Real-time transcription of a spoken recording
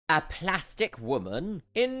a plastic woman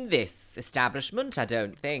in this establishment, I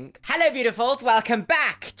don't think. Hello, beautifuls. Welcome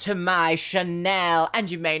back to my Chanel.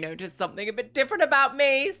 And you may notice something a bit different about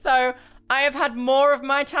me. So I have had more of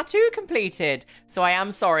my tattoo completed. So I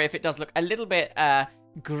am sorry if it does look a little bit,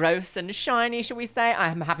 gross and shiny, shall we say. I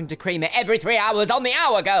am having to cream it every 3 hours on the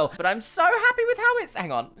hour, girl. But I'm so happy with how it's...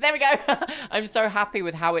 Hang on. There we go. I'm so happy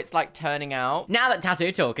with how it's, like, turning out. Now that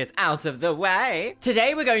tattoo talk is out of the way,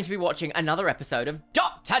 today we're going to be watching another episode of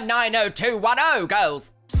Dr. 90210,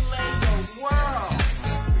 girls.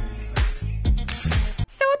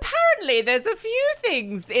 So apparently there's a few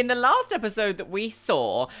things in the last episode that we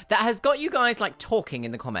saw that has got you guys like talking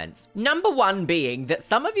in the comments. Number one being that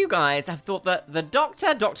some of you guys have thought that the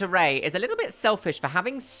Dr. Ray, is a little bit selfish for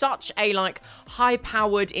having such a like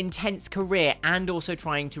high-powered, intense career and also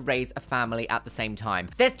trying to raise a family at the same time.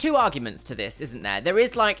 There's two arguments to this, isn't there? There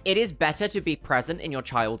is like, it is better to be present in your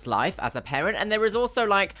child's life as a parent, and there is also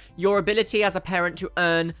like your ability as a parent to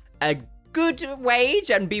earn a good wage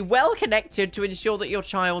and be well connected to ensure that your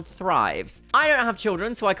child thrives. I don't have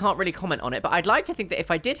children, so I can't really comment on it, but I'd like to think that if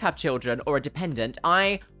I did have children or a dependent,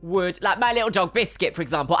 I would, like my little dog Biscuit, for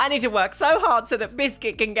example, I need to work so hard so that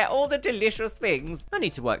Biscuit can get all the delicious things. I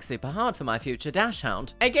need to work super hard for my future dash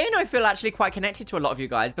hound. Again, I feel actually quite connected to a lot of you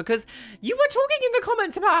guys because you were talking in the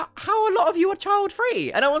comments about how a lot of you are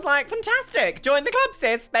child-free, and I was like, fantastic, join the club,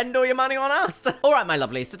 sis, spend all your money on us. All right, my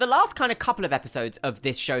lovely, so the last kind of couple of episodes of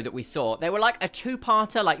this show that we saw, they were like a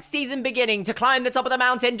two-parter, like season beginning to climb the top of the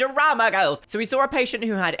mountain drama, girls. So we saw a patient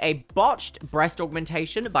who had a botched breast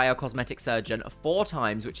augmentation by a cosmetic surgeon 4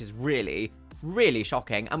 times, which is really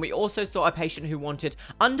shocking. And we also saw a patient who wanted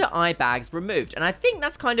under eye bags removed. And I think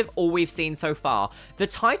that's kind of all we've seen so far. The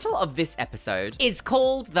title of this episode is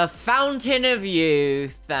called The Fountain of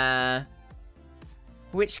Youth.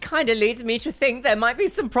 Which kind of leads me to think there might be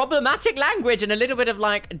some problematic language and a little bit of,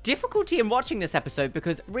 like, difficulty in watching this episode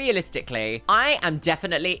because, realistically, I am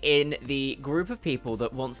definitely in the group of people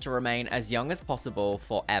that wants to remain as young as possible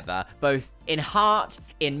forever. Both in heart,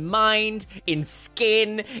 in mind, in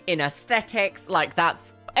skin, in aesthetics. Like,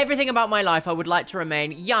 that's everything about my life. I would like to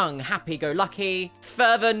remain young, happy-go-lucky,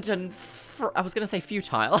 fervent, and I was going to say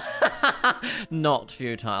futile. Not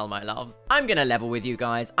futile, my loves. I'm going to level with you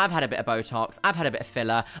guys. I've had a bit of Botox. I've had a bit of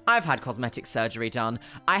filler. I've had cosmetic surgery done.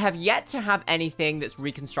 I have yet to have anything that's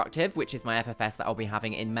reconstructive, which is my FFS that I'll be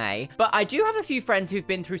having in May. But I do have a few friends who've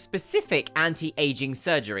been through specific anti-aging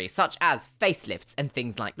surgery, such as facelifts and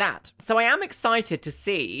things like that. So I am excited to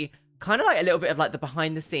see kind of like a little bit of like the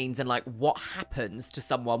behind the scenes and like what happens to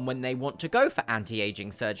someone when they want to go for anti-aging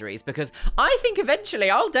surgeries, because I think eventually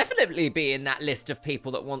I'll definitely be in that list of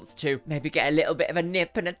people that wants to maybe get a little bit of a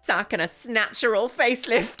nip and a tuck and a snatcheral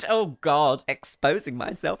facelift. Oh God, exposing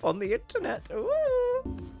myself on the internet.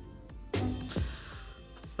 Ooh.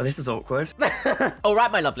 Well, this is awkward. All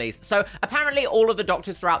right, my lovelies. So apparently all of the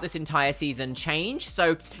doctors throughout this entire season change.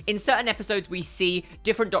 So in certain episodes, we see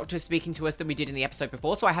different doctors speaking to us than we did in the episode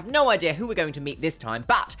before. So I have no idea who we're going to meet this time.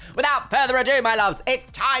 But without further ado, my loves,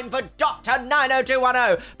 it's time for Dr.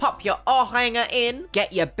 90210. Pop your hanger in.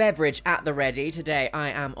 Get your beverage at the ready. Today, I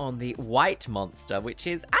am on the White Monster, which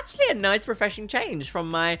is actually a nice, refreshing change from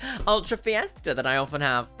my Ultra Fiesta that I often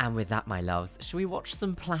have. And with that, my loves, shall we watch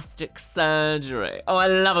some plastic surgery? Oh, I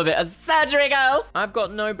love a bit of surgery, girls. I've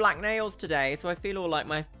got no black nails today, so I feel all like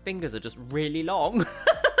my fingers are just really long.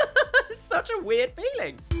 It's such a weird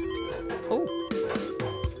feeling. Oh.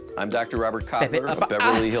 I'm Dr. Robert Kotler, a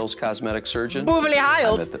Beverly Hills cosmetic surgeon. Beverly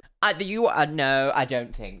Hills? No, I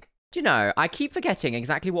don't think. Do you know, I keep forgetting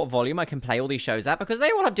exactly what volume I can play all these shows at because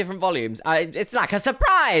they all have different volumes. It's like a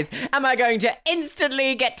surprise. Am I going to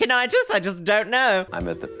instantly get tinnitus? I just don't know. I'm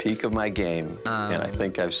at the peak of my game, and I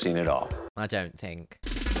think I've seen it all. I don't think.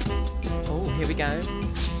 Oh, here we go.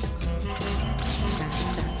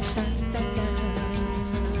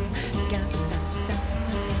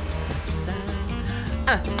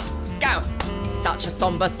 Gowns, such a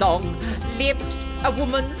somber song. Lips, a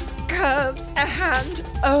woman's curves, a hand.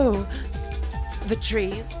 Oh, the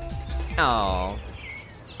trees. Oh,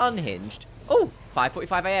 unhinged. Oh,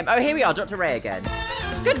 5:45 a.m. Oh, here we are, Dr. Ray again.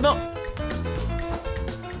 Good morning.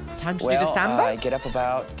 Time to do the samba? I get up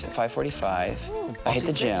about 5:45. I hit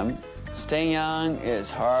the gym. Staying young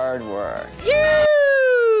is hard work.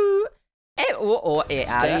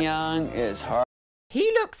 Staying young is hard.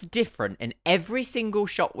 He looks different in every single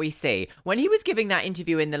shot we see. When he was giving that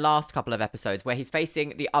interview in the last couple of episodes where he's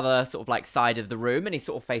facing the other sort of like side of the room and he's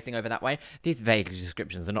sort of facing over that way, these vague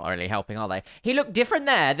descriptions are not really helping, are they? He looked different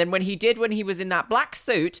there than when he did when he was in that black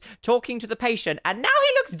suit talking to the patient, and now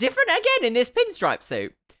he looks different again in this pinstripe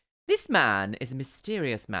suit. This man is a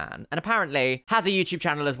mysterious man, and apparently has a YouTube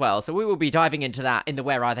channel as well, so we will be diving into that in the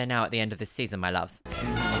Where Are They Now at the end of this season, my loves.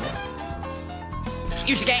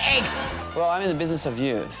 You should get eggs! Well, I'm in the business of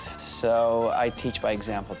youth, so I teach by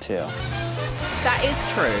example, too. That is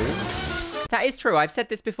true. That is true. I've said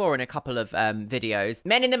this before in a couple of videos.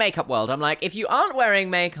 Men in the makeup world, I'm like, if you aren't wearing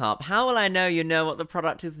makeup, how will I know you know what the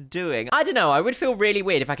product is doing? I don't know. I would feel really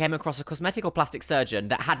weird if I came across a cosmetic or plastic surgeon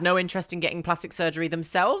that had no interest in getting plastic surgery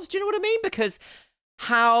themselves. Do you know what I mean? Because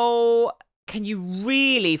how can you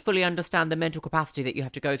really fully understand the mental capacity that you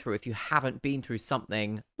have to go through if you haven't been through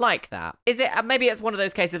something like that? Is it, maybe it's one of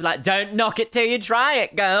those cases of like, don't knock it till you try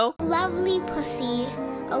it, girl. Lovely pussy,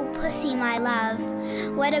 oh pussy my love,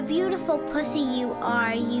 what a beautiful pussy you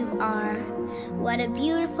are, what a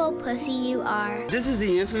beautiful pussy you are. This is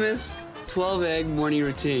the infamous 12-egg morning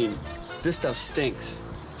routine. This stuff stinks.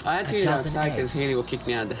 I had to eat it outside because Haley will kick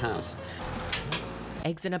me out of the house.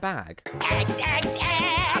 Eggs in a bag. Eggs, eggs,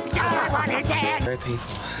 eggs, all I want is eggs. Very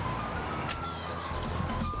painful.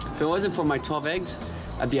 If it wasn't for my 12 eggs,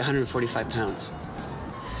 I'd be 145 pounds.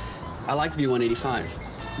 I like to be 185,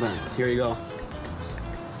 but here you go.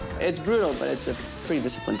 It's brutal, but it's a pretty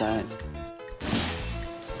disciplined diet.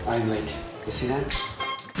 I'm late. You see that?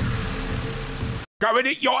 Go and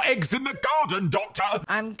eat your eggs in the garden, Doctor!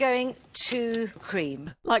 I'm going to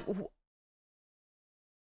cream. Like,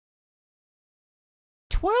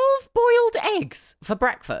 12 boiled eggs for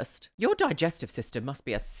breakfast? Your digestive system must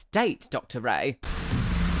be a state, Dr. Ray.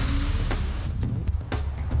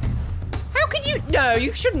 How can you... No,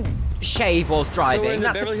 you shouldn't shave whilst driving. So we're in the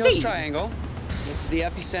That's Beverly obscene. Hills Triangle. This is the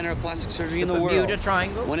epicenter of plastic surgery in the world. Bermuda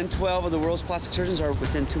Triangle? 1 in 12 of the world's plastic surgeons are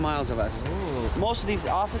within 2 miles of us. Ooh. Most of these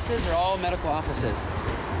offices are all medical offices.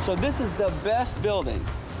 So this is the best building.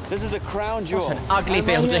 This is the crown jewel. What an ugly I'm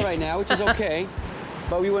building. Here right now, which is okay.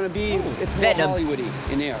 But we want to be, it's more Venom.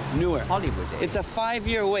 Hollywoody in there, newer. Hollywoody. It's a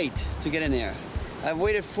 5-year wait to get in there. I've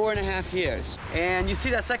waited 4.5 years. And you see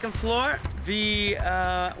that second floor? The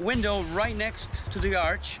window right next to the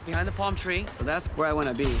arch, behind the palm tree. So that's where I want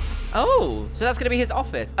to be. Oh, so that's going to be his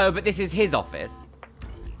office. Oh, but this is his office.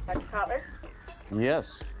 Dr. Cutler?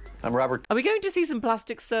 Yes. I'm Robert. Are we going to see some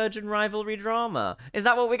plastic surgeon rivalry drama? Is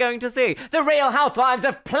that what we're going to see? The Real Housewives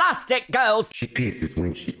of Plastic Girls! She pisses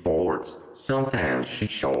when she farts. Sometimes she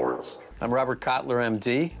shorts. I'm Robert Kotler,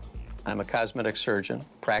 MD. I'm a cosmetic surgeon,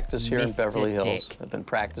 practice here in Mr. Beverly Hills. Dick. I've been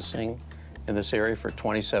practicing in this area for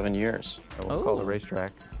 27 years. I will call the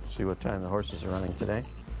racetrack, see what time the horses are running today.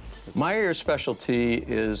 My area of specialty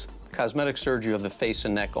is cosmetic surgery of the face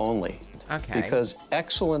and neck only. Okay. Because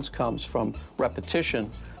excellence comes from repetition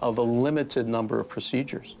of a limited number of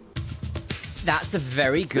procedures. That's a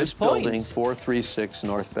very good This point. building, 436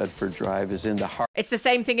 North Bedford Drive, is in the heart. It's the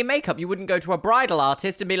same thing in makeup. You wouldn't go to a bridal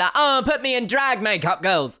artist and be like, oh, put me in drag makeup,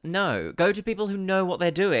 girls. No, go to people who know what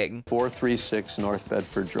they're doing. 436 North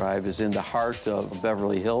Bedford Drive is in the heart of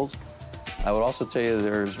Beverly Hills. I would also tell you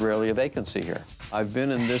there's rarely a vacancy here. I've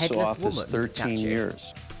been in this Headless office woman 13 statue.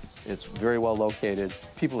 years. It's very well located.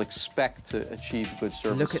 People expect to achieve good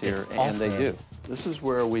service Look at here, this and they do. office. This is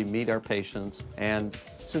where we meet our patients, and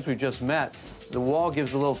since we just met, the wall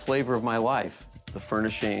gives a little flavor of my life. The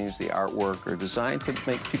furnishings, the artwork are designed to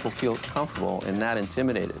make people feel comfortable and not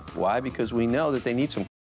intimidated. Why? Because we know that they need some.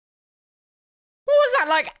 What was that,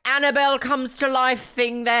 like, Annabelle comes to life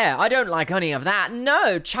thing there? I don't like any of that.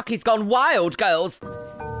 No, Chucky's gone wild, girls.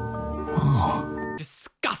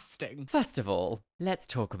 Disgusting. First of all, let's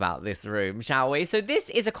talk about this room, shall we? So this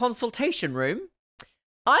is a consultation room.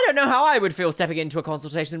 I don't know how I would feel stepping into a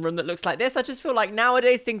consultation room that looks like this. I just feel like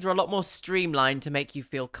nowadays things are a lot more streamlined to make you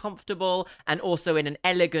feel comfortable and also in an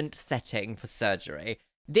elegant setting for surgery.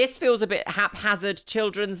 This feels a bit haphazard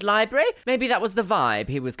children's library. Maybe that was the vibe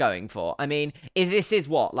he was going for. I mean, this is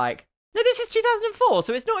what, like... No, this is 2004,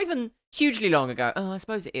 so it's not even hugely long ago. Oh, I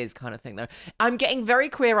suppose it is kind of thing, though. I'm getting very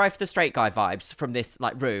Queer Eye for the Straight Guy vibes from this,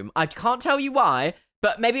 like, room. I can't tell you why,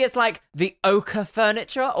 but maybe it's like the ochre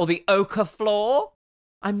furniture or the ochre floor.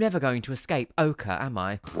 I'm never going to escape ochre, am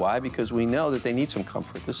I? Why? Because we know that they need some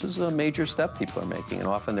comfort. This is a major step people are making, and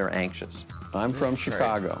often they're anxious. I'm from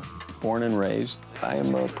Chicago, born and raised. I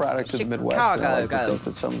am a product of the Midwest, and I like to think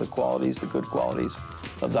that some of the qualities, the good qualities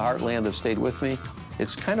of the heartland have stayed with me.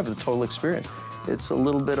 It's kind of the total experience. It's a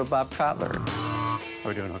little bit of Bob Kotler. How are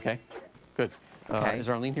we doing, okay? Good. Okay. Is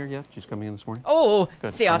Arlene here yet? She's coming in this morning? Oh,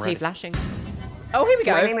 Good, I'm CRT ready. flashing. Oh, here we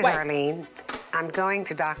go. My name is Wait. Arlene. I'm going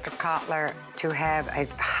to Dr. Kotler to have a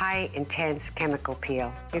high intense chemical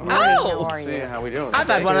peel. Good morning, Oh! how are you? How we doing? I've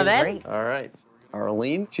had one of them. Great. All right.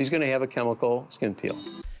 Arlene, she's going to have a chemical skin peel.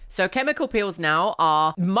 So chemical peels now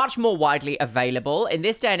are much more widely available. In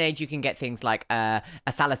this day and age, you can get things like a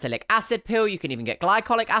salicylic acid peel. You can even get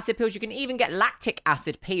glycolic acid peels. You can even get lactic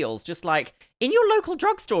acid peels, just like in your local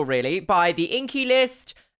drugstore, really, by the Inky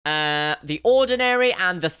List, the Ordinary,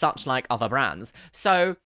 and the such like other brands.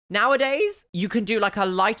 So nowadays, you can do like a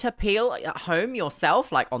lighter peel at home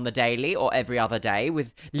yourself, like on the daily or every other day,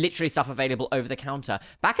 with literally stuff available over the counter.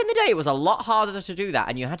 Back in the day, it was a lot harder to do that,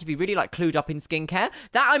 and you had to be really like clued up in skincare.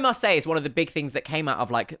 That, I must say, is one of the big things that came out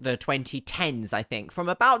of like the 2010s, I think. From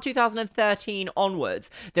about 2013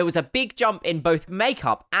 onwards, there was a big jump in both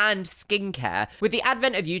makeup and skincare. With the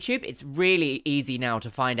advent of YouTube, it's really easy now to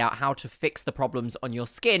find out how to fix the problems on your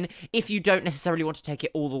skin if you don't necessarily want to take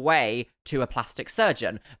it all the way to a plastic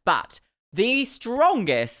surgeon. But the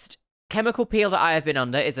strongest chemical peel that I have been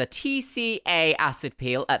under is a TCA acid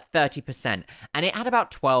peel at 30%. And it had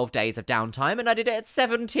about 12 days of downtime, and I did it at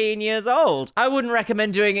 17 years old. I wouldn't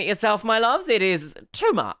recommend doing it yourself, my loves. It is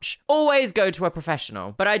too much. Always go to a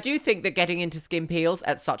professional. But I do think that getting into skin peels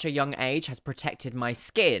at such a young age has protected my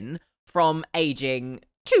skin from aging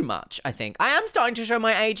too much, I think. I am starting to show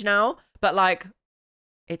my age now, but like,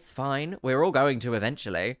 it's fine. We're all going to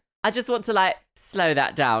eventually. I just want to, like, slow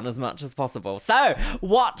that down as much as possible. So,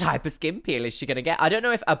 what type of skin peel is she going to get? I don't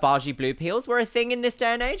know if Abaji blue peels were a thing in this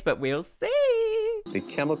day and age, but we'll see. The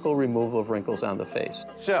chemical removal of wrinkles on the face.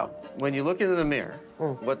 So, when you look into the mirror,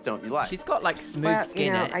 what don't you like? She's got, like, smooth skin.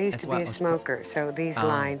 You know, I used to be a smoker, so these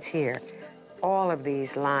lines here, all of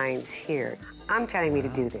these lines here, I'm telling me to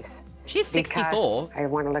do this. She's 64. I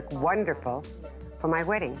want to look wonderful for my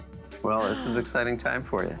wedding. Well, this is an exciting time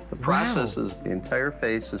for you. The process is the entire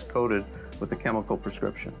face is coated with a chemical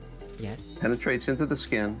prescription. Yes. Penetrates into the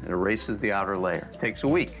skin and erases the outer layer. Takes a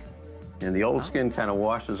week. And the old skin kind of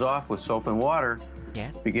washes off with soap and water,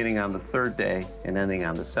 beginning on the 3rd day and ending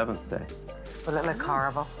on the 7th day. Will it look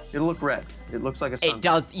horrible? It'll look red. It looks like a sunburn. It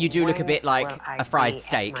does. You do look a bit like a fried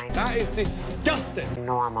steak. That is disgusting.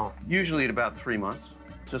 Normal. Usually at about 3 months.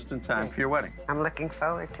 Just in time for your wedding. I'm looking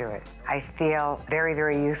forward to it. I feel very,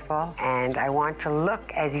 very youthful, and I want to look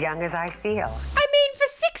as young as I feel. I mean, for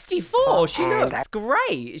 64, she looks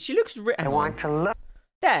great. She looks... I want to look...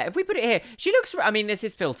 There, if we put it here, she looks... I mean, this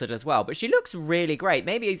is filtered as well, but she looks really great.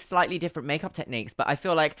 Maybe slightly different makeup techniques, but I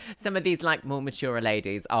feel like some of these, like, more mature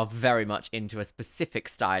ladies are very much into a specific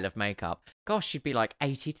style of makeup. Gosh, she'd be like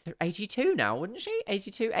 82 now, wouldn't she?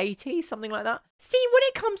 82, 80, something like that. See, when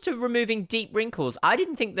it comes to removing deep wrinkles, I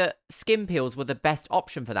didn't think that skin peels were the best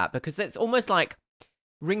option for that, because it's almost like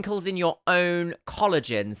wrinkles in your own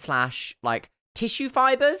collagen / like tissue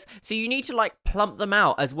fibers. So you need to like plump them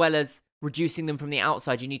out as well as reducing them from the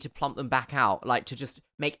outside. You need to plump them back out, like to just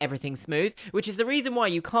make everything smooth, which is the reason why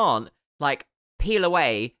you can't like peel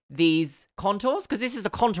away these contours, because this is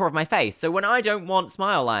a contour of my face. So when I don't want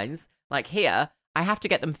smile lines like here, I have to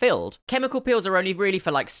get them filled. Chemical peels are only really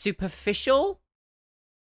for like superficial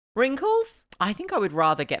wrinkles. I think I would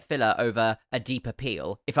rather get filler over a deeper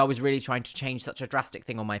peel if I was really trying to change such a drastic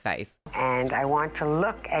thing on my face. And I want to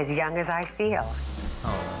look as young as I feel.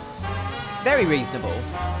 Oh. Very reasonable.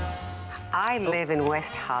 I live in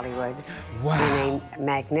West Hollywood in a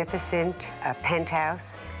magnificent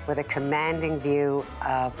penthouse with a commanding view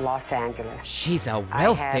of Los Angeles. She's a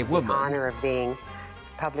wealthy woman. I have the honor of being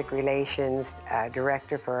public relations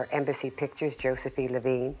director for Embassy Pictures, Joseph E.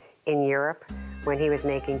 Levine, in Europe, when he was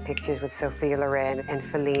making pictures with Sophia Loren and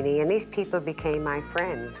Fellini. And these people became my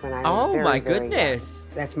friends when I was very, very goodness.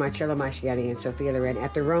 young. That's Marcello Mastroianni and Sophia Loren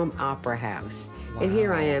at the Rome Opera House. Wow. And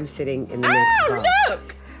here I am sitting in the next row.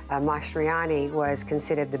 Look! Mastroianni was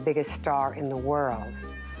considered the biggest star in the world.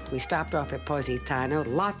 We stopped off at Positano,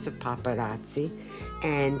 lots of paparazzi,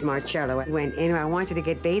 and Marcello went in. I wanted to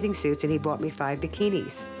get bathing suits, and he bought me 5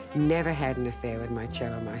 bikinis. Never had an affair with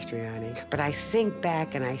Marcello Mastroianni. But I think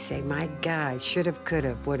back and I say, my God, should have, could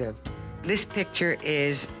have, would have. This picture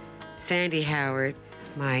is Sandy Howard,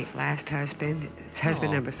 my last husband,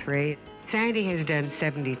 husband number 3. Sandy has done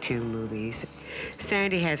 72 movies.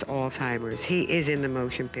 Sandy has Alzheimer's. He is in the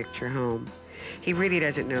motion picture home. He really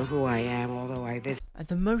doesn't know who I am, although I visit. At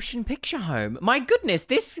the motion picture home? My goodness,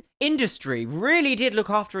 this industry really did look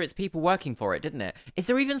after its people working for it, didn't it? Is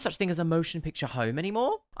there even such thing as a motion picture home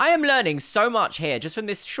anymore? I am learning so much here, just from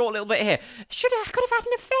this short little bit here. I could have had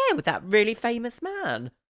an affair with that really famous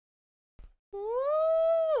man.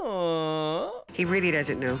 Oh. He really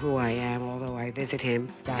doesn't know who I am, although I visit him.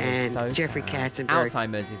 That is so Jeffrey sad. Katzenberg.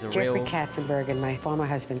 Alzheimer's is a Jeffrey real... Katzenberg and my former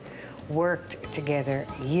husband worked together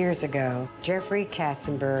years ago. Jeffrey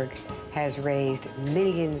Katzenberg has raised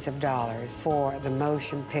millions of dollars for the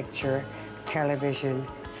motion picture, television,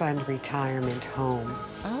 fund retirement home.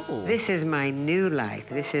 Oh. This is my new life.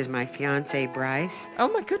 This is my fiance, Bryce. Oh,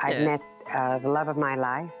 my goodness. I've met the love of my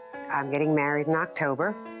life. I'm getting married in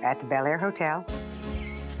October at the Bel Air Hotel.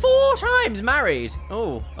 4 times married.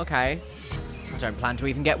 Oh, okay. I don't plan to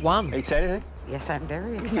even get one. Are you excited? Yes, I'm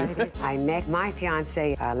very excited. I met my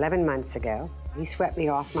fiance 11 months ago. He swept me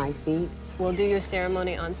off my feet. We'll do your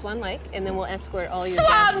ceremony on Swan Lake, and then we'll escort all your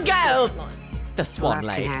Swan guests. Girls! The Swan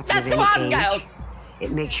Lake. The Swan Girls!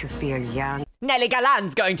 It makes you feel young. Nellie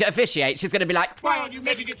Galan's going to officiate. She's going to be like, why aren't you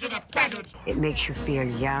making it to the pageant? It makes you feel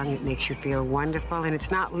young. It makes you feel wonderful. And it's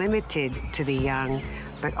not limited to the young,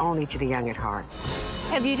 but only to the young at heart.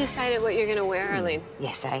 Have you decided what you're going to wear, Arlene?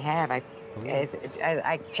 Yes, I have. I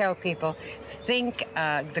tell people, think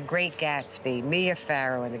The Great Gatsby, Mia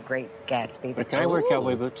Farrow and The Great Gatsby. But can I wear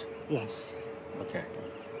cowboy boots? Yes. Okay.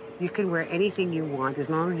 You can wear anything you want as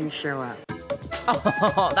long as you show up.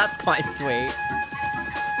 oh, that's quite sweet.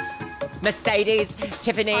 Mercedes,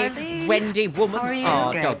 Tiffany, Arlene, Wendy, woman. how are you?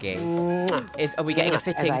 Oh, Good. doggy. Are we getting a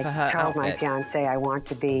fitting for her I told my outfit? fiance I want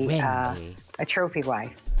to be a trophy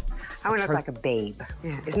wife. I want to look like a babe.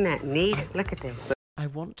 Yeah, isn't that neat? Look at this. I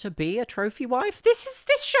want to be a trophy wife? This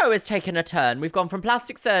show has taken a turn. We've gone from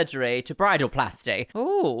plastic surgery to bridal plasty.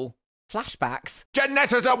 Ooh, flashbacks.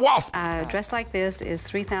 Janessa's a wasp! A dress like this is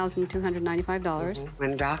 $3,295.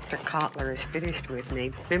 When Dr. Kotler is finished with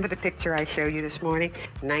me, remember the picture I showed you this morning?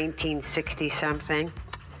 1960-something?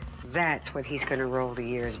 That's what he's going to roll the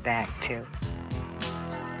years back to.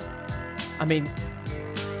 I mean,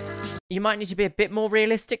 you might need to be a bit more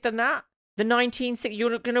realistic than that. The 1960s,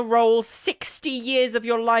 you're going to roll 60 years of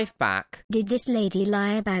your life back. Did this lady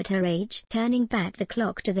lie about her age? Turning back the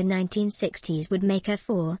clock to the 1960s would make her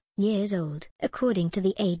 4 years old, according to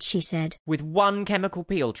the age she said. With 1 chemical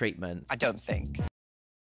peel treatment. I don't think.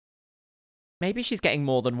 Maybe she's getting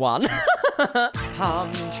more than 1.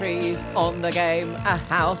 Palm trees on the game, a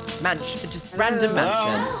house, mansion, just random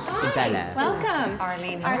mansion in Bel Air. Welcome.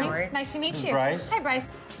 Arlene, Arlene, nice to meet you. Bryce. Hi, Bryce.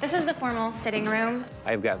 This is the formal sitting room.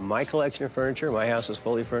 I've got my collection of furniture. My house is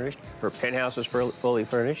fully furnished. Her penthouse is fully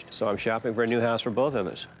furnished. So I'm shopping for a new house for both of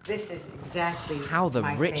us. This is exactly how the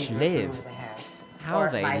my rich favorite live. room of the house. How or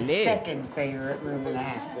they my live. second favorite room in the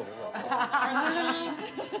house.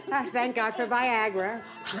 Thank God for Viagra.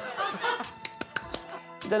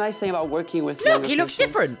 The nice thing about working with Look, younger he looks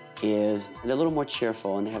patients different. is they're a little more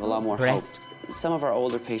cheerful and they have a lot more hope. Breast. Some of our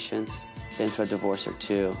older patients been through a divorce or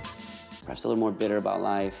two, perhaps a little more bitter about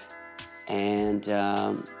life, and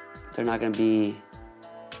they're not going to be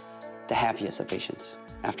the happiest of patients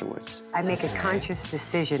afterwards. I make a conscious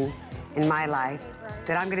decision in my life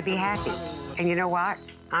that I'm going to be happy. And you know what?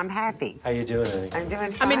 I'm happy. How you doing, honey? I'm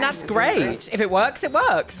doing fine. I mean, that's great. If it works, it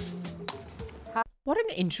works. What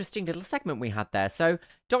an interesting little segment we had there. So,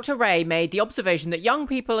 Dr. Ray made the observation that young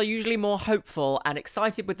people are usually more hopeful and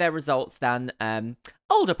excited with their results than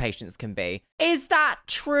older patients can be. Is that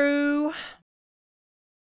true?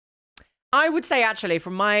 I would say, actually,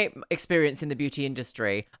 from my experience in the beauty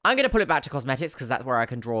industry, I'm going to pull it back to cosmetics because that's where I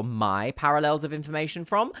can draw my parallels of information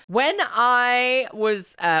from. When I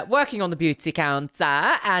was working on the beauty counter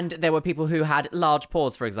and there were people who had large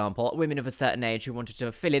pores, for example, women of a certain age who wanted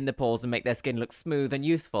to fill in the pores and make their skin look smooth and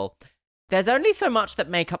youthful, there's only so much that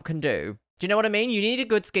makeup can do. Do you know what I mean? You need a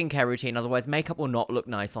good skincare routine, otherwise makeup will not look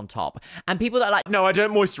nice on top. And people that are like, no, I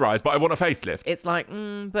don't moisturize, but I want a facelift. It's like,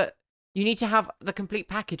 but you need to have the complete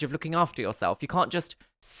package of looking after yourself. You can't just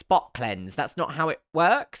spot cleanse. That's not how it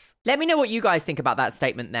works. Let me know what you guys think about that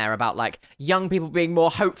statement there about like young people being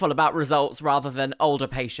more hopeful about results rather than older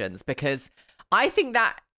patients, because I think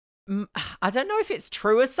that, I don't know if it's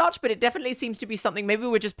true as such, but it definitely seems to be something. Maybe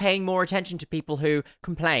we're just paying more attention to people who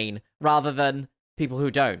complain rather than people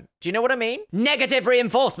who don't. Do you know what I mean? Negative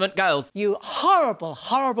reinforcement, girls. You horrible,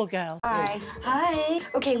 horrible girl. Hi. Hi.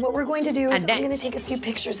 Okay, what we're going to do is Annette. I'm going to take a few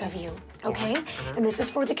pictures of you, okay? And this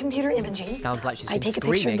is for the computer imaging. Sounds like she's I been take a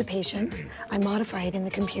screaming. picture of the patient. I modify it in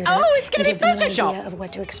the computer. Oh, it's going to be give them an Photoshop. idea of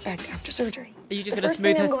what to expect after surgery. Are you just The going to first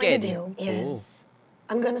smooth thing her I'm skin? going to do is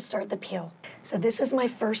I'm going to start the peel. So this is my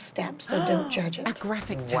first step, so don't judge it. A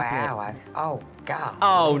graphics template. Wow. Oh, God.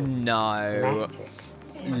 Oh, no. Magic.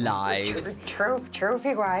 Lies.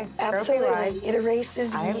 Trophy wife. Absolutely. Trophy wife. It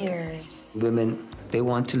erases years. Women, they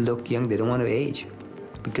want to look young. They don't want to age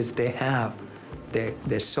because they have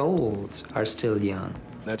their souls are still young.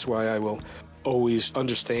 That's why I will always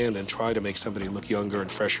understand and try to make somebody look younger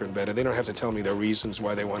and fresher and better. They don't have to tell me their reasons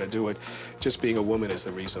why they want to do it. Just being a woman is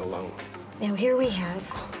the reason alone. Now here we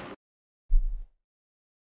have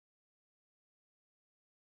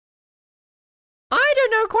I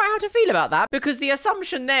don't know quite how to feel about that, because the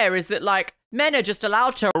assumption there is that, like, men are just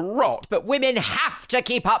allowed to rot, but women have to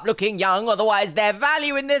keep up looking young, otherwise their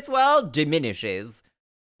value in this world diminishes.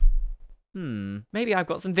 Maybe I've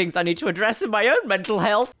got some things I need to address in my own mental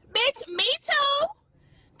health. Bitch, me too.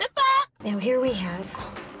 The fuck? Now here we have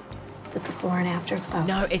the before and after photo.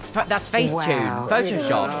 No, that's Facetune.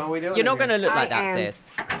 Photoshop. No, You're not going to look like that,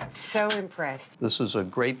 sis. So impressed. This is a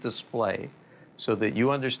great display so that you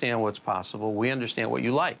understand what's possible. We understand what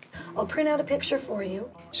you like. I'll print out a picture for you.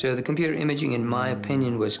 So the computer imaging, in my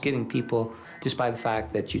opinion, was giving people, despite the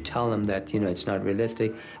fact that you tell them that, you know, it's not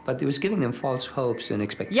realistic, but it was giving them false hopes and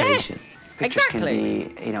expectations. Yes, Pictures exactly.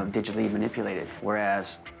 can be, you know, digitally manipulated,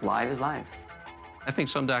 whereas live is live. I think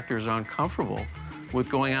some doctors are uncomfortable with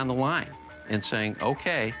going on the line and saying,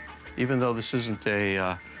 okay, even though this isn't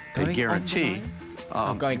a guarantee,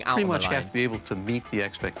 going out pretty on much the line. have to be able to meet the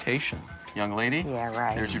expectation. Young lady, Yeah,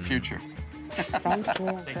 right. here's your future. Thank you.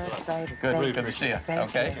 I'm so excited. Good to see you.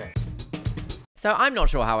 Thank Okay. So I'm not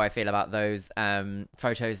sure how I feel about those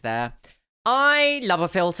photos there. I love a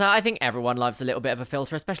filter. I think everyone loves a little bit of a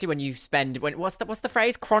filter, especially when you spend, what's the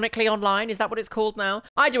phrase? Chronically online? Is that what it's called now?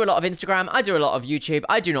 I do a lot of Instagram. I do a lot of YouTube.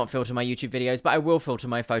 I do not filter my YouTube videos, but I will filter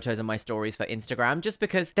my photos and my stories for Instagram, just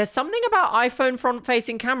because there's something about iPhone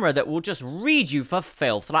front-facing camera that will just read you for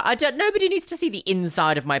filth. Like, nobody needs to see the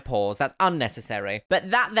inside of my pores. That's unnecessary. But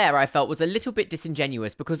that there, I felt, was a little bit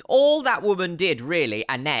disingenuous, because all that woman did, really,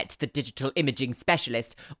 Annette, the digital imaging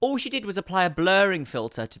specialist, all she did was apply a blurring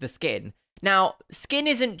filter to the skin. Now, skin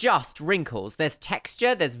isn't just wrinkles. There's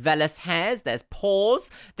texture, there's vellus hairs, there's pores,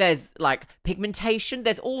 there's, like, pigmentation.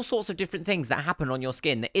 There's all sorts of different things that happen on your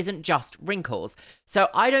skin that isn't just wrinkles. So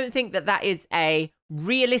I don't think that that is a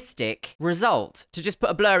realistic result, to just put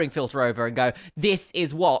a blurring filter over and go, this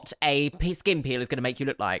is what a skin peel is going to make you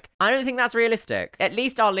look like. I don't think that's realistic. At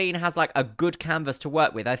least Arlene has, like, a good canvas to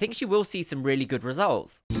work with. I think she will see some really good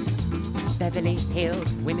results. Beverly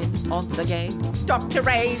Hills, women on the game. Dr.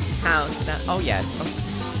 Ray's house. Oh, yes.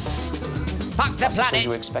 Fuck the planet.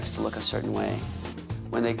 You expect to look a certain way.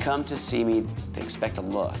 When they come to see me, they expect a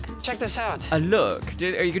look. Check this out. A look?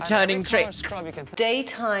 Are you turning tricks?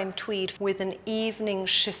 Daytime tweed with an evening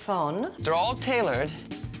chiffon. They're all tailored.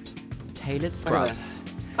 Tailored scrubs.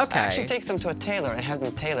 Okay. I actually take them to a tailor and have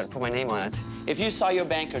them tailored, put my name on it. If you saw your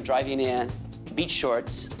banker driving in beach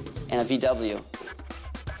shorts and a VW,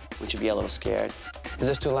 would you be a little scared? Is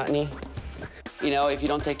this too Latin-y? You know, if you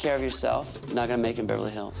don't take care of yourself, you're not gonna make it in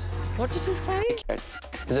Beverly Hills. What did you say?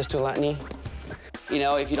 Is this too Latin-y? You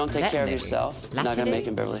know, if you don't take care of yourself, you're not gonna make it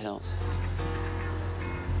in Beverly Hills.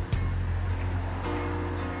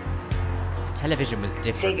 Television was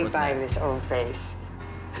different. Say goodbye to this old face.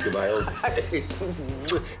 Goodbye, old face.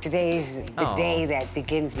 Today's the day that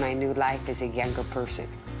begins my new life as a younger person.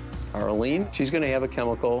 Arlene, she's going to have a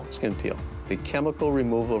chemical skin peel. The chemical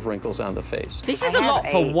removal of wrinkles on the face. This is a lot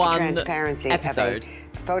for one transparency episode. Of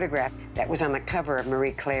a photograph that was on the cover of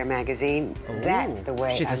Marie Claire magazine. Ooh, that's the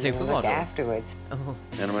way she's I'm a going to look supermodel afterwards.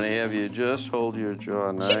 And I'm going to have you just hold your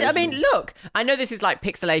jaw nice. I mean, look, I know this is like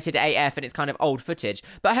pixelated AF and it's kind of old footage,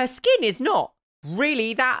 but her skin is not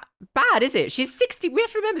really that bad, is it? She's 60. We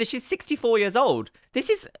have to remember that she's 64 years old. This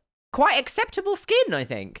is quite acceptable skin, I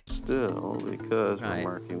think. Still, because we're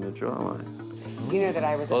marking the jawline. You know that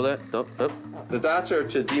I was... The dots are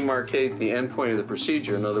to demarcate the end point of the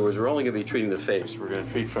procedure. In other words, we're only going to be treating the face. We're going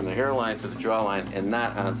to treat from the hairline to the jawline and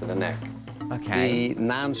not onto the neck. Okay. The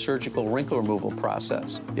non-surgical wrinkle removal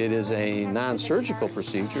process. It is a non-surgical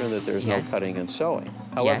procedure in that there's no cutting and sewing.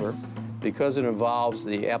 However, because it involves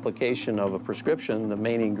the application of a prescription, the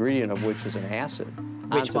main ingredient of which is an acid,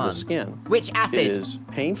 onto the skin. Which acid? It is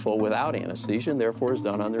painful without anesthesia and therefore is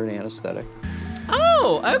done under an anesthetic.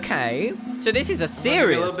 Oh, okay. So this is a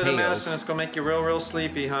serious A little bit peel. of medicine. It's gonna make you real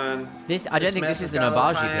sleepy, hon. I don't think this is an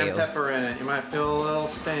Obagi peel. Pepper in it. You might feel a little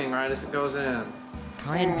sting right as it goes in.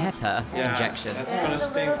 Cayenne pepper injections. That's gonna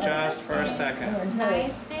sting just for a second.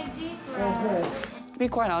 To be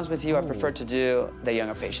quite honest with you, I prefer to do the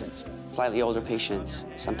younger patients. Slightly older patients,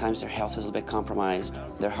 sometimes their health is a little bit compromised.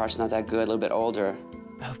 Their heart's not that good, a little bit older.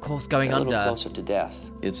 Of course, going under. A little closer to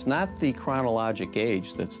death. It's not the chronologic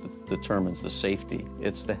age that determines the safety.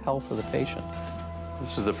 It's the health of the patient.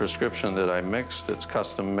 This is the prescription that I mixed. It's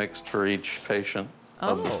custom mixed for each patient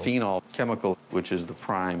of the phenol chemical, which is the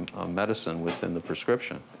prime medicine within the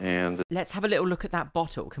prescription. And let's have a little look at that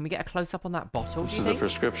bottle. Can we get a close-up on that bottle, this is the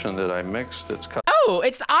prescription that I mixed. It's Oh,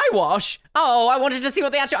 it's eye wash. Oh, I wanted to see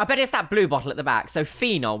what the actual... I bet it's that blue bottle at the back. So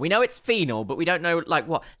phenol. We know it's phenol, but we don't know, like,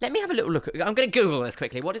 what. Let me have a little look. I'm going to Google this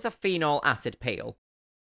quickly. What is a phenol acid peel?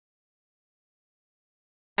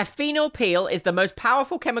 A phenol peel is the most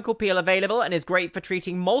powerful chemical peel available and is great for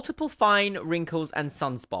treating multiple fine wrinkles and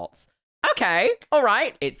sunspots. Okay, all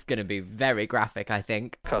right. It's going to be very graphic, I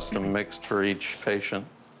think. Custom mixed for each patient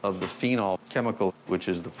of the phenol chemical, which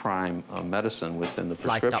is the prime medicine within the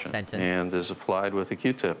Sliced prescription. up sentence. And is applied with a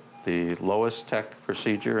Q-tip, the lowest tech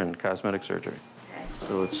procedure in cosmetic surgery.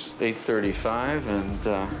 So it's 8:35,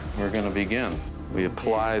 and we're going to begin. We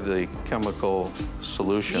apply the chemical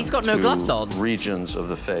solution He's got no gloves on. Regions of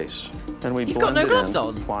the face. And we He's blend got no it gloves in,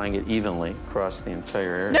 on. applying it evenly across the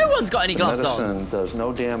entire area. No one's got any gloves the on. medicine does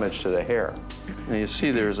no damage to the hair. And you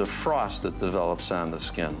see there's a frost that develops on the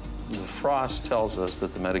skin. The frost tells us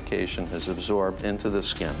that the medication has absorbed into the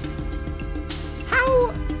skin.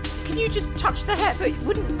 How can you just touch the hair? But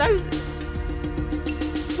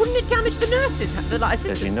wouldn't it damage the nurses, the assistants?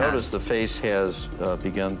 As you notice, the face has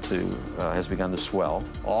begun to swell.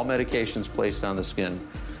 All medications placed on the skin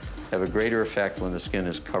have a greater effect when the skin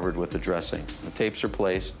is covered with the dressing. The tapes are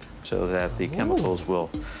placed so that the chemicals will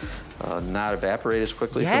not evaporate as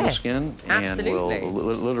quickly from the skin and will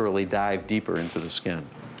literally dive deeper into the skin.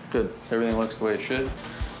 Good. Everything looks the way it should.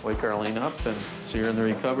 Wake Arlene up and see her in the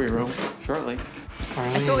recovery room shortly.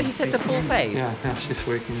 I thought he said the full face. Yeah, that's just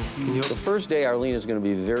working. The first day, Arlene is going to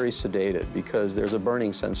be very sedated because there's a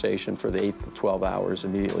burning sensation for the 8 to 12 hours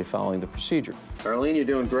immediately following the procedure. Arlene, you're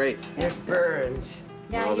doing great. It burns.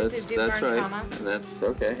 Yeah, well, I used to do that's burn right. trauma. And that's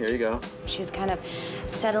okay. Here you go. She's kind of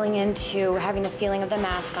settling into having the feeling of the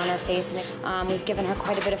mask on her face. And we've given her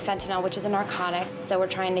quite a bit of fentanyl, which is a narcotic, so we're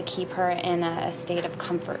trying to keep her in a state of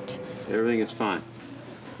comfort. Everything is fine.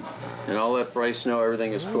 And I'll let Bryce know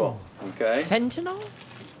everything is cool. Okay? Fentanyl?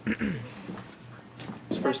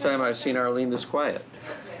 It's the first time I've seen Arlene this quiet.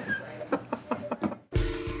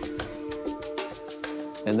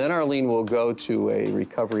 And then Arlene will go to a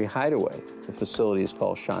recovery hideaway. The facility is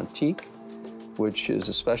called Chantique, which is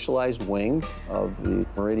a specialized wing of the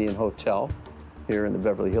Meridian Hotel here in the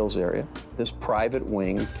Beverly Hills area. This private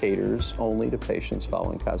wing caters only to patients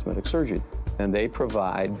following cosmetic surgery. And they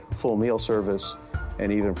provide full meal service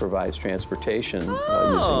and even provides transportation using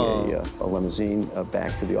a limousine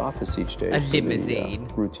back to the office each day. A limousine?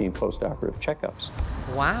 For the, routine post-operative checkups.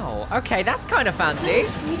 Wow. Okay, that's kind of fancy.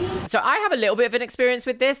 So I have a little bit of an experience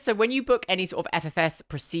with this. So when you book any sort of FFS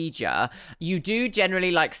procedure, you do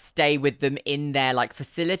generally like stay with them in their like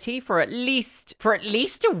facility for at least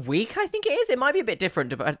a week, I think it is. It might be a bit different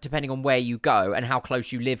depending on where you go and how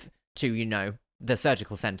close you live to, you know, the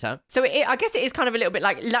surgical center. So I guess it is kind of a little bit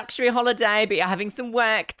like luxury holiday, but you're having some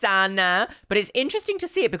work done. But it's interesting to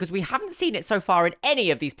see it because we haven't seen it so far in any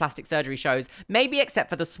of these plastic surgery shows, maybe except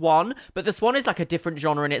for The Swan. But The Swan is like a different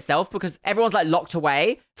genre in itself because everyone's like locked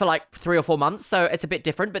away for like 3 or 4 months. So it's a bit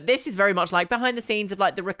different. But this is very much like behind the scenes of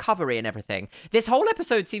like the recovery and everything. This whole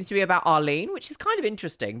episode seems to be about Arlene, which is kind of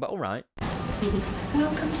interesting, but all right.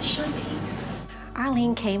 Welcome to Chantique.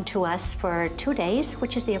 Arlene came to us for 2 days,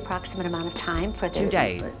 which is the approximate amount of time for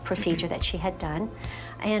the procedure that she had done.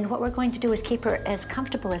 And what we're going to do is keep her as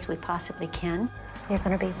comfortable as we possibly can. You're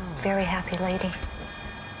going to be a very happy lady.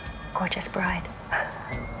 Gorgeous bride.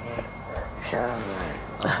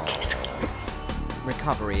 Okay, sweetie.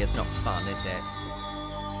 Recovery is not fun, is it?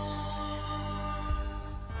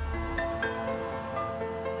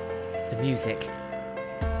 The music.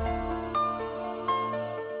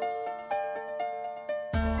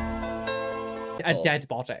 A dead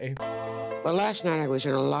body. Well, last night I was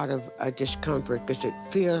in a lot of discomfort because it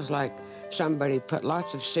feels like somebody put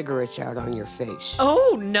lots of cigarettes out on your face.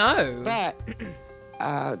 Oh, no. But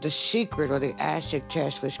the secret or the acid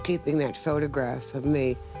test was keeping that photograph of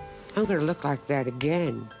me. I'm going to look like that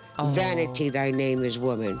again. Oh. Vanity, thy name is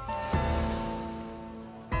woman.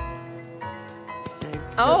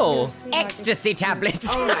 Oh, ecstasy tablets.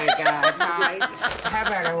 Oh, my God. How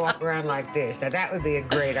about I walk around like this? Now, that would be a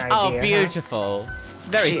great idea. Oh, beautiful.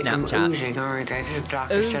 Very Snapchat. I'm oozing, aren't I? The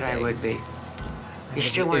doctor said I would be. You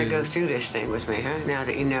still want to go through this thing with me, huh? Now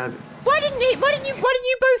that you know... Why didn't you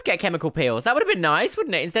both get chemical peels? That would have been nice,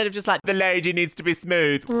 wouldn't it? Instead of just like, the lady needs to be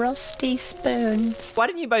smooth. Rusty spoons. Why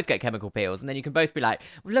didn't you both get chemical peels? And then you can both be like,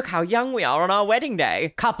 look how young we are on our wedding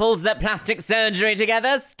day. Couples that plastic surgery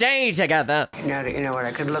together, stay together. Now that you know what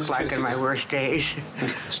I could look like in my worst days.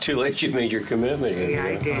 It's too late. You've made your commitment. Yeah,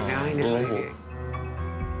 I did. I know I did.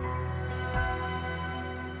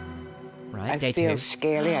 Right, I feel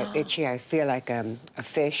scaly, itchy, I feel like a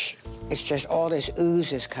fish. It's just all this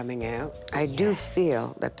ooze is coming out. I do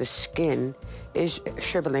feel that the skin is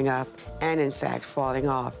shriveling up and, in fact, falling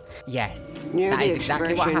off. Yes, Near that the is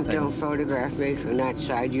exactly what expression, happens. Don't photograph me from that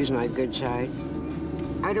side, use my good side.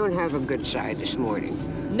 I don't have a good side this morning.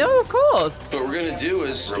 No, of course. What we're going to do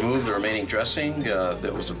is remove the remaining dressing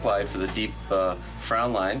that was applied for the deep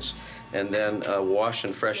frown lines, and then wash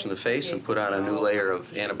and freshen the face and put on a new layer of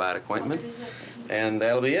antibiotic ointment. And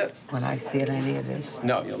that'll be it. Will I feel any of this?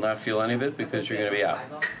 No, you'll not feel any of it because you're going to be out.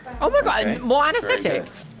 Oh my God, Okay? more anesthetic.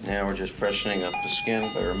 Now we're just freshening up the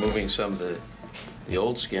skin by removing some of the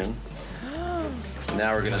old skin.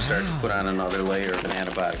 Now we're going to start to put on another layer of an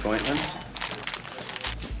antibiotic ointment.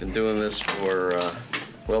 Been doing this for,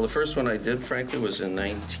 well, the first one I did, frankly, was in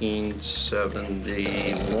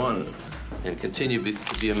 1971, and continue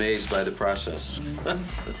to be amazed by the process.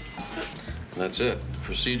 That's it.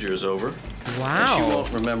 Procedure is over. Wow. And she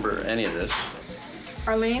won't remember any of this.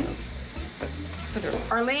 Arlene?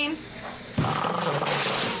 Arlene?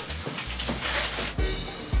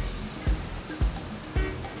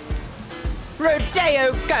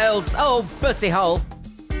 Rodeo girls, oh, pussy hole.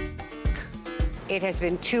 It has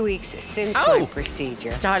been 2 weeks since my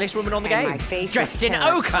procedure. Stylish woman on the and game. My face Dressed is in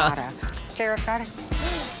terracotta. ochre. Terracotta?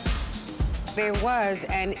 There was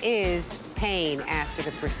and is pain after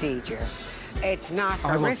the procedure. It's not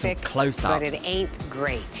horrific, but it ain't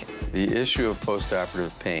great. The issue of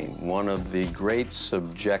postoperative pain, one of the great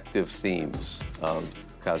subjective themes of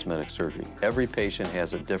cosmetic surgery. Every patient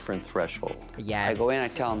has a different threshold. Yes. I go in, I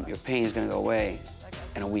tell them, your pain is going to go away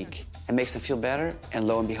in a week. It makes them feel better, and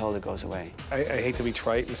lo and behold, it goes away. I hate to be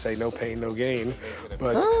trite and say no pain, no gain,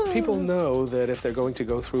 but people know that if they're going to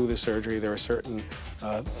go through the surgery, there are certain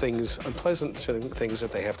things, unpleasant things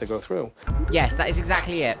that they have to go through. Yes, that is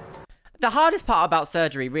exactly it. The hardest part about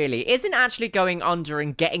surgery, really, isn't actually going under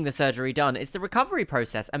and getting the surgery done. It's the recovery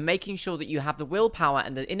process and making sure that you have the willpower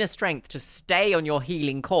and the inner strength to stay on your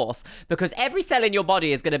healing course. Because every cell in your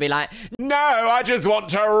body is going to be like, no, I just want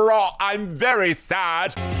to rot. I'm very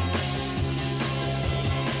sad.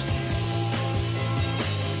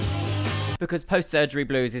 Because post-surgery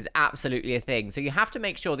blues is absolutely a thing. So you have to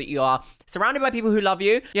make sure that you are surrounded by people who love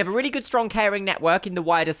you, you have a really good, strong, caring network in the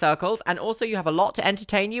wider circles, and also you have a lot to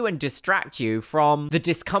entertain you and distract you from the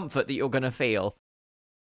discomfort that you're going to feel.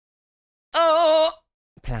 Oh!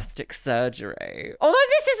 Plastic surgery. Although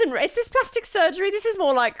is this plastic surgery? This is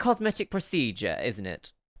more like cosmetic procedure, isn't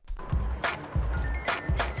it?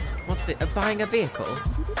 What's it? Buying a vehicle?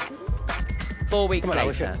 4 weeks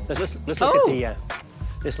later. Let's look at the...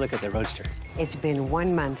 Let's look at the Roadster. It's been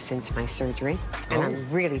 1 month since my surgery, and I'm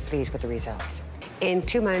really pleased with the results. In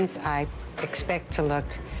 2 months, I expect to look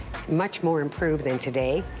much more improved than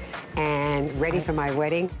today and ready for my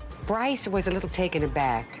wedding. Bryce was a little taken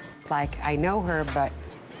aback. Like, I know her, but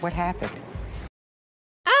what happened?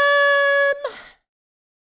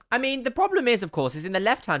 I mean, the problem is, of course, is in the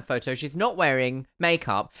left-hand photo, she's not wearing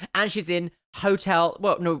makeup, and she's in hotel...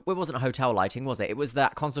 Well, no, it wasn't hotel lighting, was it? It was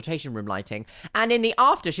that consultation room lighting. And in the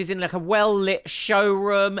after, she's in, like, a well-lit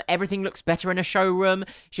showroom. Everything looks better in a showroom.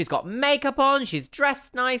 She's got makeup on. She's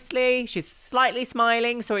dressed nicely. She's slightly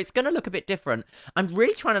smiling, so it's going to look a bit different. I'm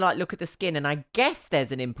really trying to, like, look at the skin, and I guess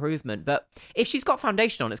there's an improvement. But if she's got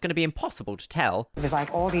foundation on, it's going to be impossible to tell. It was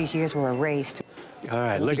like all these years were erased. All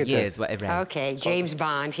right, look at years this. were erased. Okay, James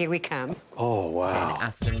Bond, here we come. Oh, wow. An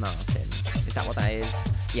Aston Martin. Is that what that is?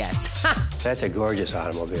 Yes. That's a gorgeous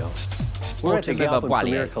automobile. We're at the Galpin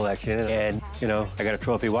Premier Collection, and, you know, I got a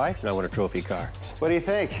trophy wife, and I want a trophy car. What do you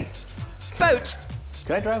think? Boat.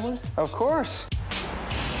 Can I drive one? Of course.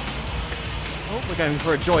 Oh, we're going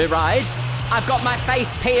for a joyride. I've got my face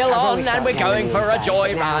peel on, and we're going for a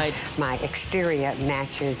joyride. My exterior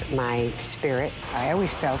matches my spirit. I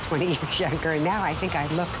always felt 20 years younger, and now I think I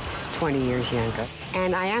look 20 years younger.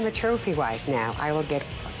 And I am a trophy wife now. I will get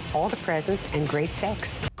all the presents and great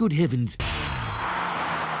sex. Good heavens.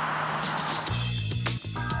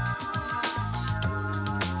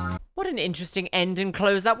 What an interesting end and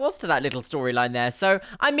close that was to that little storyline there. So,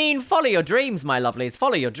 I mean, follow your dreams, my lovelies,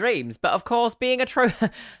 follow your dreams. But of course, being a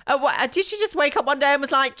did she just wake up one day and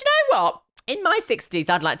was like, do you know what? In my 60s,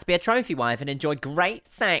 I'd like to be a trophy wife and enjoy great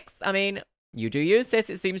sex. I mean, you do use this.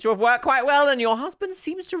 It seems to have worked quite well, and your husband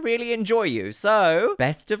seems to really enjoy you. So,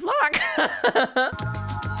 best of luck.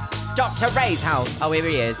 Dr. Ray's house. Oh, here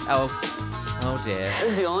he is. Oh dear.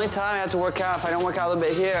 This is the only time I have to work out. If I don't work out a little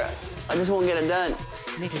bit here, I just won't get it done.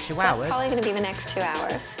 Little 2 That's probably going to be the next 2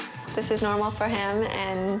 hours. This is normal for him,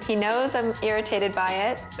 and he knows I'm irritated by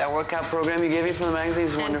it. That workout program you gave me from the magazine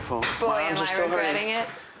is wonderful. Boy, am I regretting it.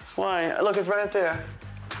 Why? Look, it's right up there.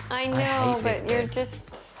 I know, but you're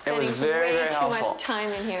just spending way too much time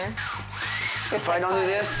in here. If I don't do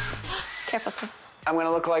this, careful, sir. I'm going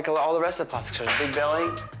to look like all the rest of the plastic surgeons. Big belly,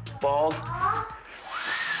 bald,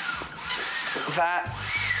 fat.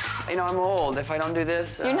 You know, I'm old. If I don't do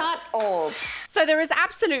this... You're not old. So there is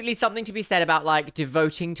absolutely something to be said about like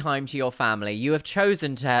devoting time to your family. You have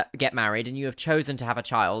chosen to get married and you have chosen to have a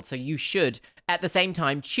child, so you should at the same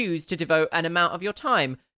time choose to devote an amount of your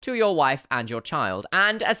time to your wife and your child,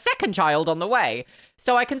 and a second child on the way.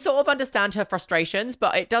 So I can sort of understand her frustrations,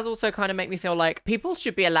 but it does also kind of make me feel like people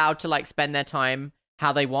should be allowed to like spend their time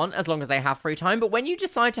how they want as long as they have free time. But when you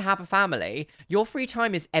decide to have a family, your free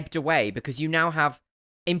time is ebbed away because you now have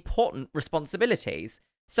important responsibilities.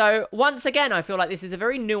 So once again, I feel like this is a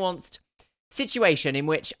very nuanced situation in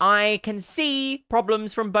which I can see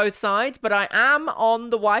problems from both sides, but I am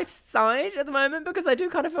on the wife's side at the moment because I do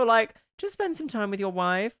kind of feel like just spend some time with your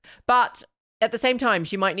wife. But at the same time,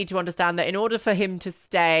 she might need to understand that in order for him to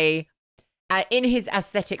stay in his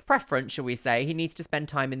aesthetic preference, shall we say, he needs to spend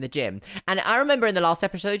time in the gym. And I remember in the last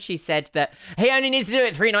episode, she said that he only needs to do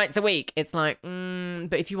it 3 nights a week. It's like,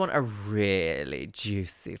 but if you want a really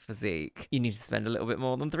juicy physique, you need to spend a little bit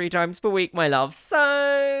more than 3 times per week, my love.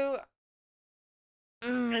 So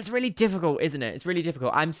it's really difficult, isn't it? It's really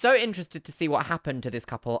difficult. I'm so interested to see what happened to this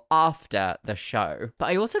couple after the show. But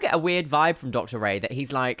I also get a weird vibe from Dr. Ray that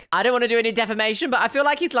he's like, I don't want to do any defamation, but I feel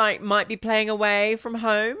like he's like, might be playing away from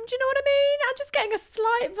home. Do you know what I mean? I'm just getting a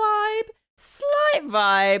slight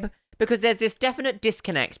vibe. Because there's this definite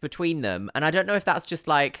disconnect between them. And I don't know if that's just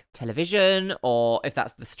like television or if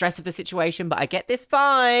that's the stress of the situation, but I get this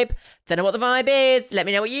vibe. Don't know what the vibe is. Let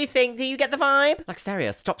me know what you think. Do you get the vibe?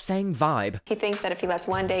 Luxeria, stop saying vibe. He thinks that if he lets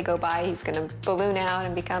one day go by, he's gonna balloon out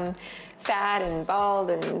and become fat and bald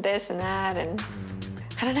and this and that. And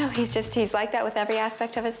I don't know, he's like that with every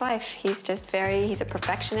aspect of his life. He's a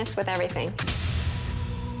perfectionist with everything.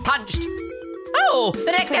 Punched. Oh,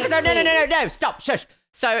 the next episode. No, stop, shush.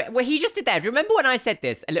 So, what he just did there, do you remember when I said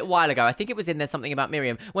this a little while ago? I think it was in There's Something About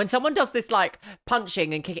Miriam. When someone does this, like,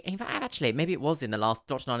 punching and kicking... In fact, actually, maybe it was in the last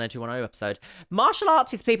Dr. 90210 episode. Martial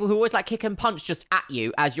artist people who always, like, kick and punch just at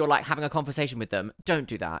you as you're, like, having a conversation with them. Don't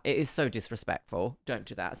do that. It is so disrespectful. Don't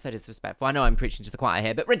do that. It's so disrespectful. I know I'm preaching to the choir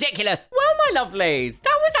here, but ridiculous. Well, my lovelies,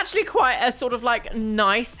 that was actually quite a sort of, like,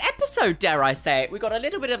 nice episode, dare I say it. We got a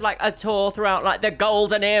little bit of, like, a tour throughout, like, the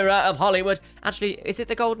golden era of Hollywood. Actually, is it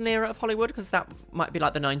the golden era of Hollywood? Because that might be,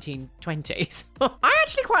 like, the 1920s. I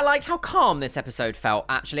actually quite liked how calm this episode felt,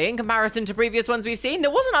 actually, in comparison to previous ones we've seen.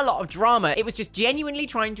 There wasn't a lot of drama. It was just genuinely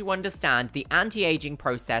trying to understand the anti-aging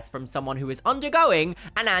process from someone who is undergoing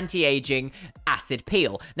an anti-aging acid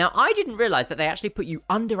peel. Now, I didn't realize that they actually put you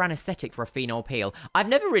under anesthetic for a phenol peel. I've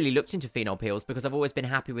never really looked into phenol peels because I've always been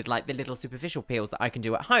happy with, like, the little superficial peels that I can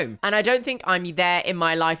do at home. And I don't think I'm there in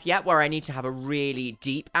my life yet where I need to have a really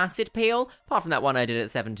deep acid peel, apart from that one I did at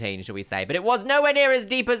 17, shall we say. But it was nowhere near as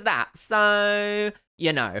deep as that, so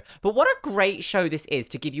you know. But what a great show this is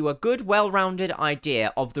to give you a good, well-rounded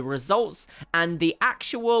idea of the results and the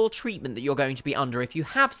actual treatment that you're going to be under if you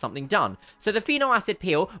have something done. So the phenol acid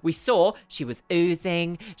peel, we saw she was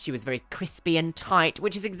oozing, she was very crispy and tight,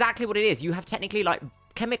 which is exactly what it is. You have technically, like,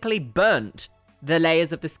 chemically burnt the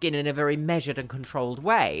layers of the skin in a very measured and controlled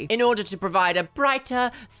way in order to provide a brighter,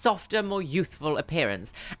 softer, more youthful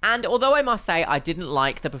appearance. And although I must say I didn't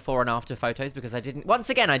like the before and after photos because I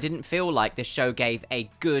didn't feel like this show gave a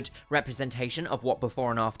good representation of what before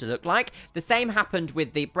and after looked like. The same happened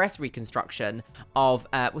with the breast reconstruction of,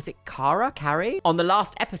 was it Carrie? On the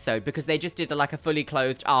last episode, because they just did like a fully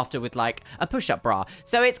clothed after with like a push-up bra.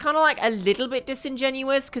 So it's kind of like a little bit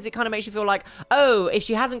disingenuous because it kind of makes you feel like, oh, if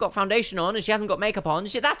she hasn't got foundation on and she hasn't got makeup on,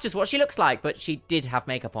 that's just what she looks like. But she did have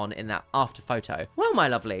makeup on in that after photo. Well, my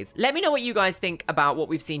lovelies, let me know what you guys think about what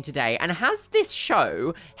we've seen today, and has this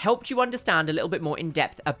show helped you understand a little bit more in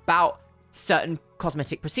depth about certain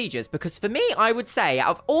cosmetic procedures? Because for me, I would say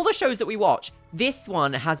out of all the shows that we watch, this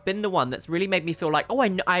one has been the one that's really made me feel like, oh,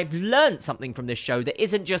 I've learned something from this show that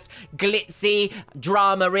isn't just glitzy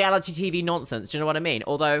drama reality TV nonsense. Do you know what I mean?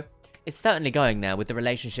 Although it's certainly going there with the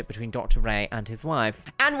relationship between Dr. Ray and his wife.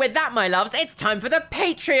 And with that, my loves, it's time for the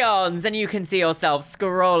Patreons. And you can see yourself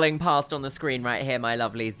scrolling past on the screen right here, my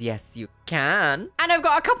lovelies. Yes, you can. And I've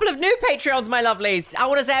got a couple of new Patreons, my lovelies. I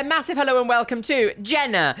want to say a massive hello and welcome to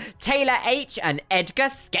Jenna, Taylor H, and Edgar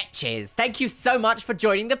Sketches. Thank you so much for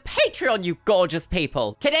joining the Patreon, you gorgeous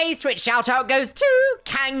people. Today's Twitch shout out goes to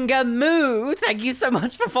Kangamoo. Thank you so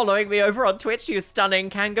much for following me over on Twitch, you stunning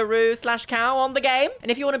kangaroo/cow on the game. And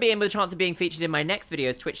if you want to be in with a chance of being featured in my next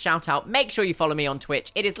video's Twitch shout out, make sure you follow me on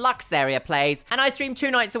Twitch. It is Luxeria Plays, and I stream 2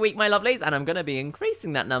 nights a week, my lovelies, and I'm going to be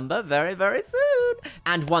increasing that number very, very soon.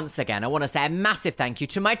 And once again, I want want to say a massive thank you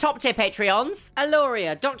to my top tier Patreons: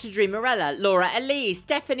 Aloria, Dr. Dream Morella, Laura Elise,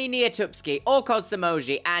 Stephanie Niatupski, Orkos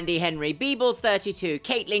Samoji, Andy Henry, Beebles32,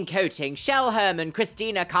 Caitlin Coating, Shell Herman,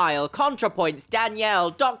 Christina Kyle, ContraPoints,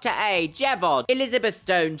 Danielle, Dr. A, Jevod, Elizabeth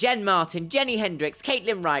Stone, Jen Martin, Jenny Hendricks,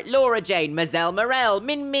 Caitlin Wright, Laura Jane, Mazel Morel,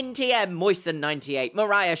 Min Min TM, Moisten98,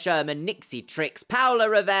 Mariah Sherman, Nixie Tricks, Paula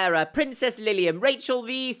Rivera, Princess Lillian, Rachel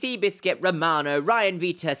V, Seabiscuit, Romano, Ryan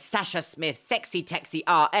Vita, Sasha Smith, Sexy Texy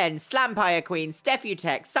RN, Slampire Queen,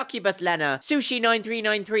 Steffutech, Succubus Lena,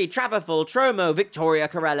 Sushi9393, Traverful, Tromo, Victoria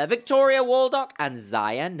Corella, Victoria Waldock, and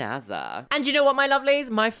Zaya Nazar. And you know what, my lovelies?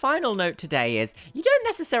 My final note today is, you don't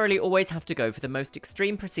necessarily always have to go for the most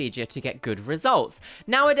extreme procedure to get good results.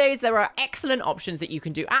 Nowadays, there are excellent options that you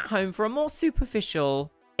can do at home for a more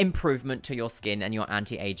superficial improvement to your skin and your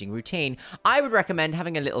anti-aging routine. I would recommend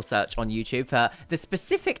having a little search on YouTube for the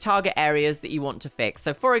specific target areas that you want to fix.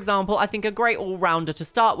 So for example, I think a great all-rounder to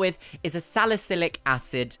start with is a salicylic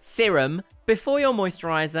acid serum before your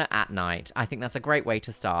moisturizer at night. I think that's a great way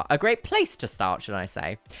to start. A great place to start, should I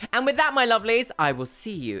say. And with that, my lovelies, I will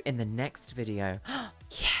see you in the next video.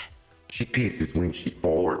 Yes. She pisses when she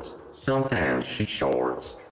farts. Sometimes she shorts.